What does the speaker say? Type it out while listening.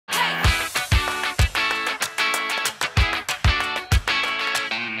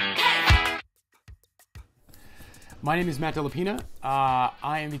My name is Matt Dellapina.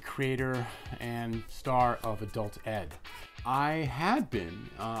 I am the creator and star of Adult Ed. I have been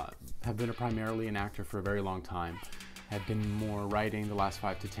primarily an actor for a very long time. Have been more writing the last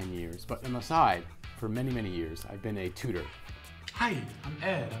 5 to 10 years, but on the side, for many, many years, I've been a tutor. Hi, I'm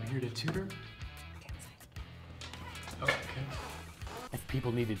Ed. I'm here to tutor. Okay. If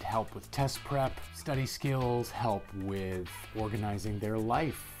people needed help with test prep, study skills, help with organizing their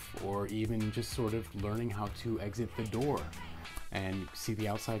life, or even just sort of learning how to exit the door and see the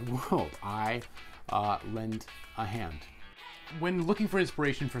outside world, I lend a hand. When looking for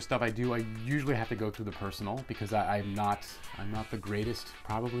inspiration for stuff I do, I usually have to go through the personal because I'm not the greatest,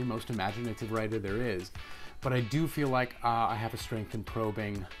 probably most imaginative writer there is, but I do feel like I have a strength in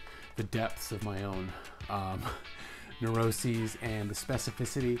probing the depths of my own neuroses and the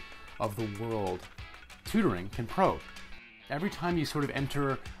specificity of the world tutoring can probe. Every time you sort of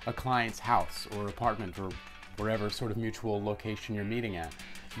enter a client's house or apartment or wherever sort of mutual location you're meeting at,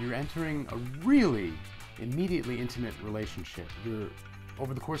 you're entering a really immediately intimate relationship. You're,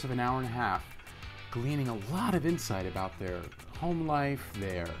 over the course of an hour and a half, gleaning a lot of insight about their home life,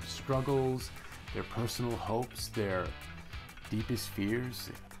 their struggles, their personal hopes, their deepest fears,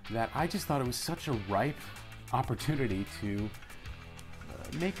 that I just thought it was such a ripe opportunity to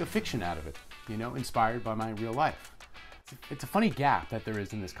make a fiction out of it, you know, inspired by my real life. It's a funny gap that there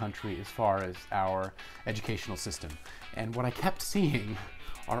is in this country as far as our educational system. And what I kept seeing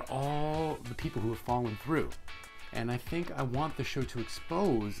are all the people who have fallen through. And I think I want the show to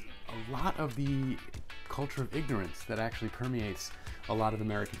expose a lot of the culture of ignorance that actually permeates a lot of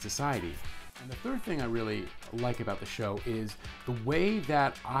American society. And the third thing I really like about the show is the way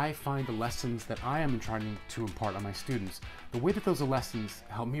that I find the lessons that I am trying to impart on my students, the way that those lessons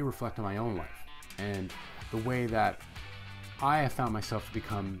help me reflect on my own life, and the way that I have found myself to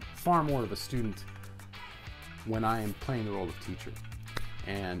become far more of a student when I am playing the role of teacher.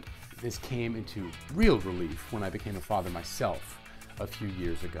 And this came into real relief when I became a father myself a few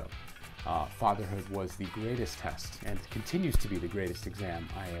years ago. Fatherhood was the greatest test and continues to be the greatest exam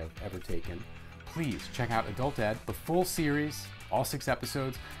I have ever taken. Please check out Adult Ed. The full series, all 6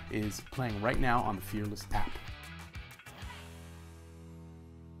 episodes, is playing right now on the Fearless app.